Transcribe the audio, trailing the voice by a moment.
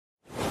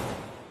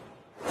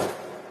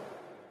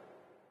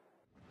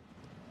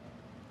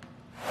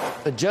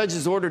A judge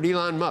has ordered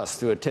Elon Musk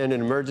to attend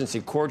an emergency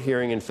court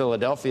hearing in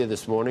Philadelphia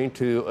this morning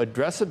to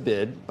address a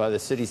bid by the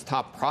city's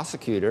top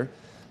prosecutor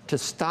to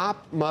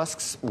stop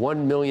Musk's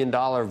 $1 million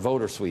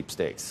voter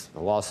sweepstakes.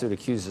 The lawsuit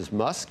accuses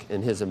Musk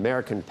and his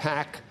American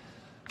PAC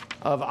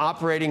of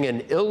operating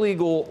an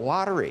illegal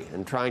lottery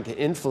and trying to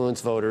influence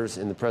voters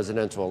in the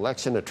presidential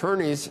election.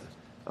 Attorneys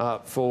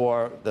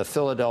for the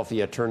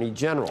Philadelphia Attorney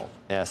General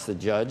asked the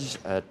judge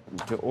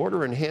to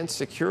order enhanced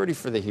security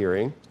for the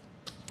hearing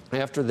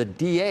after the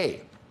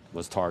DA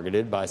was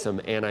targeted by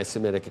some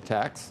anti-Semitic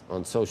attacks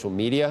on social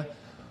media.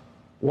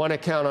 One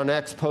account on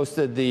X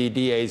posted the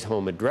DA's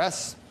home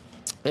address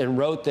and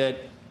wrote that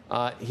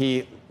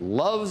he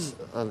loves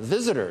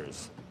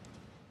visitors.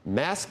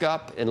 Mask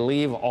up and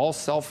leave all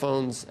cell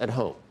phones at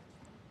home.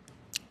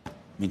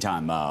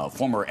 Meantime,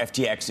 former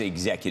FTX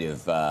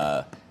executive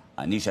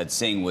Nishad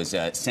Singh was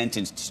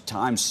sentenced to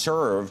time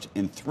served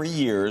in 3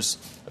 years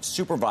of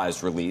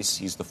supervised release.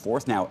 He's the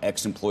fourth now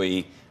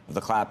ex-employee of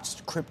the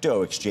collapsed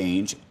crypto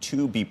exchange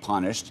to be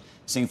punished.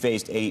 Singh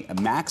faced a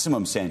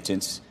maximum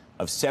sentence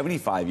of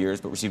 75 years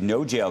but received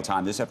no jail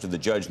time. This after the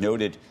judge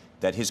noted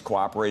that his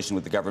cooperation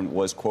with the government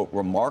was, quote,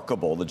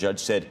 remarkable. The judge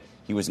said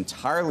he was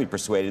entirely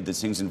persuaded that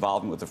Singh's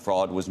involvement with the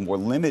fraud was more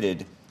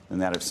limited than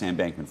that of Sam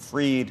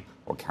Bankman-Fried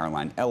or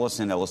Caroline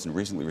Ellison. Ellison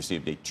recently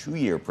received a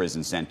 2-year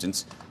prison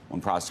sentence. One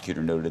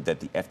prosecutor noted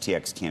that the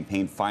FTX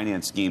campaign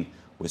finance scheme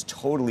was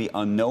totally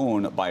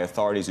unknown by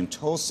authorities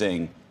until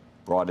Singh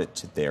brought it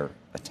to their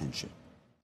attention.